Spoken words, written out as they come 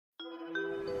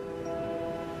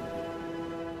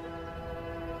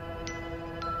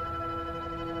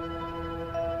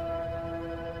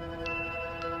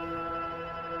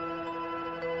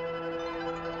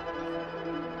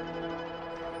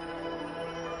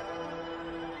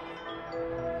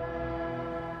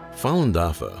Falun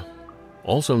Dafa,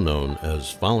 also known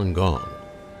as Falun Gong,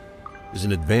 is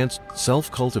an advanced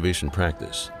self-cultivation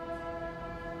practice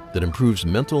that improves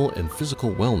mental and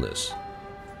physical wellness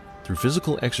through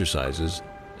physical exercises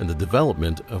and the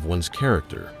development of one's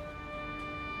character.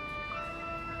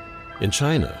 In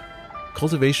China,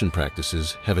 cultivation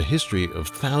practices have a history of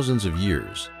thousands of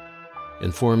years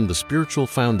and form the spiritual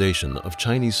foundation of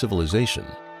Chinese civilization.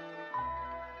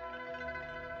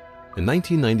 In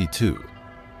 1992,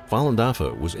 Falun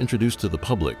Dafa was introduced to the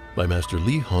public by Master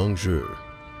Li Hongzhi.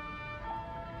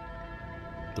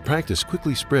 The practice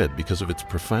quickly spread because of its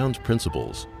profound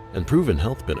principles and proven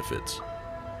health benefits.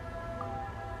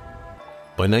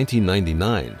 By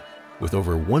 1999, with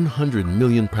over 100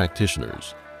 million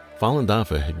practitioners, Falun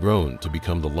Dafa had grown to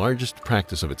become the largest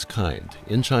practice of its kind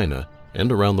in China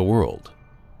and around the world.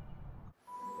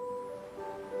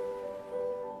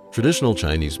 Traditional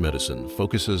Chinese medicine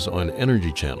focuses on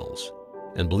energy channels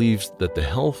and believes that the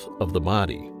health of the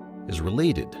body is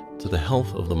related to the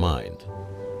health of the mind.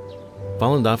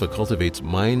 Falun Dafa cultivates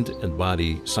mind and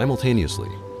body simultaneously,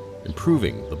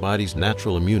 improving the body's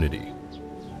natural immunity.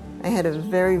 I had a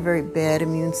very, very bad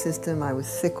immune system. I was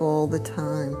sick all the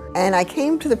time. And I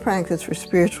came to the practice for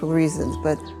spiritual reasons,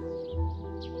 but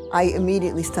I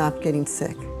immediately stopped getting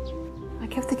sick. I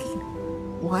kept thinking,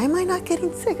 why am I not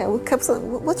getting sick? I kept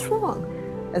saying, what's wrong?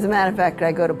 As a matter of fact,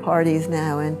 I go to parties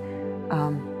now, and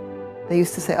they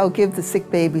used to say, oh, give the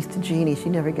sick babies to Jeannie. She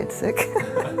never gets sick.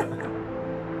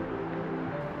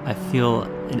 I feel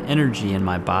an energy in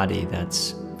my body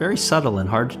that's very subtle and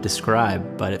hard to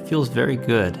describe, but it feels very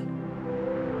good.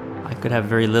 I could have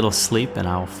very little sleep and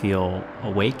I'll feel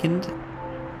awakened,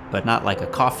 but not like a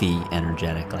coffee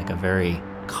energetic, like a very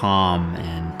calm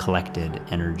and collected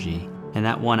energy. And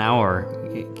that 1 hour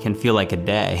it can feel like a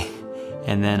day,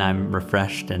 and then I'm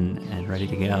refreshed and ready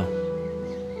to go.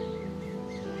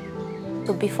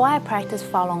 So before I practiced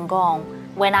Falun Gong,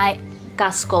 when I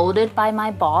got scolded by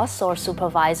my boss or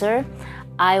supervisor,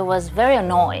 I was very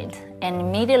annoyed, and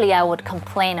immediately I would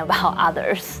complain about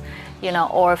others,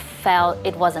 or felt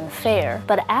it wasn't fair.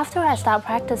 But after I started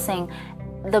practicing,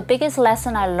 the biggest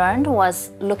lesson I learned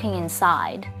was looking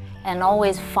inside and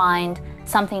always find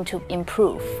something to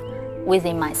improve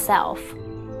within myself.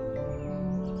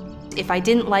 If I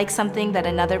didn't like something that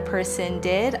another person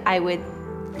did, I would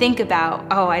think about,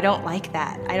 oh, I don't like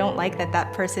that. I don't like that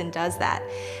that person does that.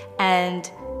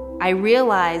 And I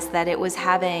realized that it was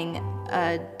having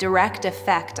a direct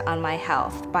effect on my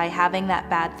health by having that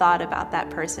bad thought about that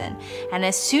person. And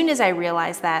as soon as I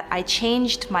realized that, I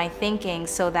changed my thinking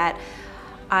so that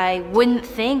I wouldn't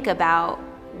think about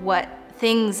what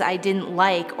things I didn't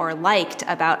like or liked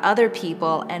about other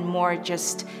people, and more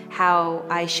just how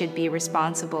I should be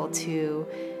responsible to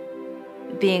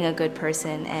being a good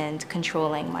person and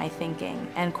controlling my thinking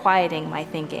and quieting my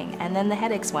thinking. And then the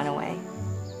headaches went away.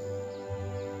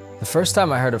 The first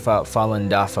time I heard about Falun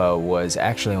Dafa was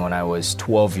actually when I was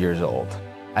 12 years old.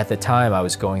 At the time, I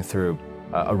was going through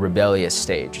a rebellious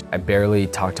stage. I barely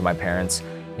talked to my parents.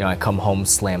 I come home,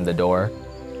 slam the door.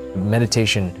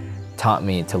 Meditation taught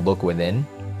me to look within.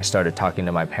 I started talking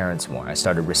to my parents more. I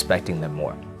started respecting them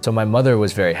more. So my mother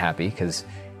was very happy because,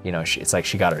 it's like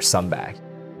she got her son back.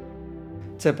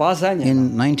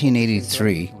 In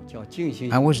 1983,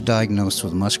 I was diagnosed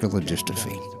with muscular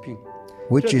dystrophy,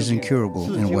 which is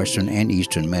incurable in Western and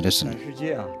Eastern medicine.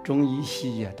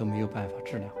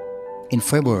 In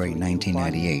February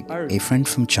 1998, a friend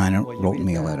from China wrote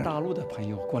me a letter.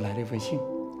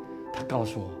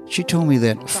 She told me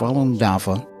that Falun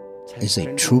Dafa is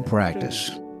a true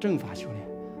practice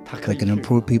that can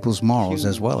improve people's morals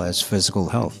as well as physical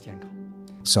health.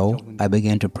 So I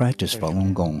began to practice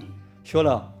Falun Gong.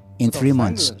 In 3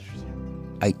 months,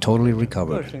 I totally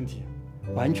recovered.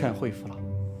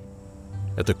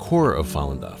 At the core of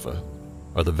Falun Dafa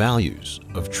are the values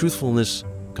of truthfulness,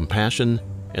 compassion,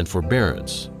 and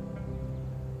forbearance.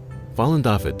 Falun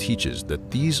Dafa teaches that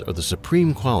these are the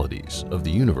supreme qualities of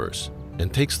the universe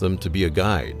and takes them to be a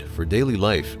guide for daily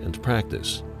life and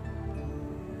practice.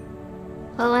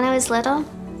 Well, when I was little,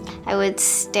 I would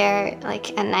stare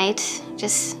at night,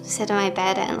 just sit in my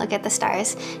bed and look at the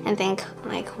stars and think,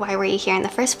 why were you here in the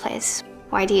first place?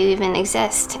 Why do you even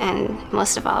exist? And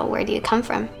most of all, where do you come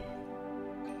from?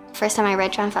 First time I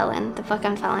read John Falun, the book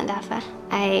on Falun Dafa,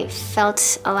 I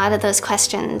felt a lot of those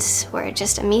questions were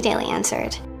just immediately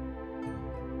answered.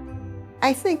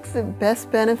 I think the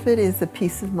best benefit is the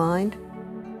peace of mind.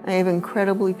 I have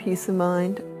incredibly peace of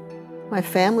mind. My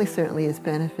family certainly has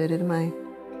benefited. My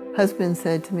husband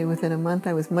said to me within a month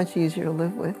I was much easier to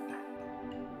live with.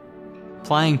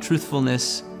 Applying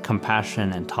truthfulness,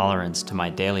 compassion, and tolerance to my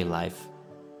daily life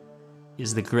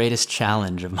is the greatest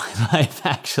challenge of my life,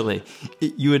 actually.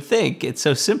 You would think it's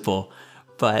so simple,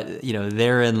 but, you know,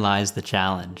 therein lies the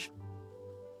challenge.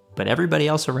 But everybody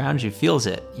else around you feels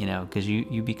it, you know, because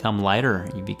you become lighter,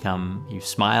 you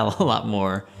smile a lot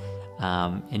more,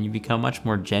 and you become much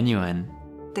more genuine.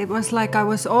 It was like I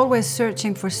was always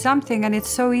searching for something, and it's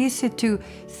so easy to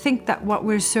think that what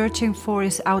we're searching for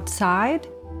is outside,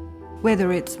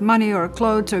 whether it's money or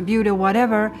clothes or beauty or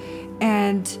whatever.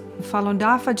 And Falun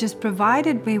Dafa just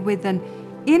provided me with an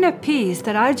inner peace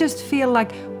that I just feel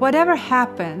like whatever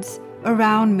happens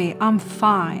around me, I'm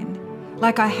fine.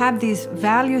 Like I have these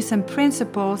values and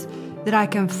principles that I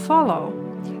can follow.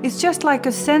 It's just like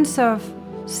a sense of,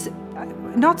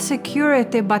 not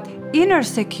security, but inner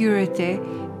security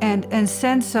and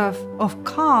sense of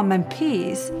calm and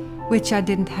peace, which I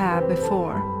didn't have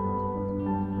before.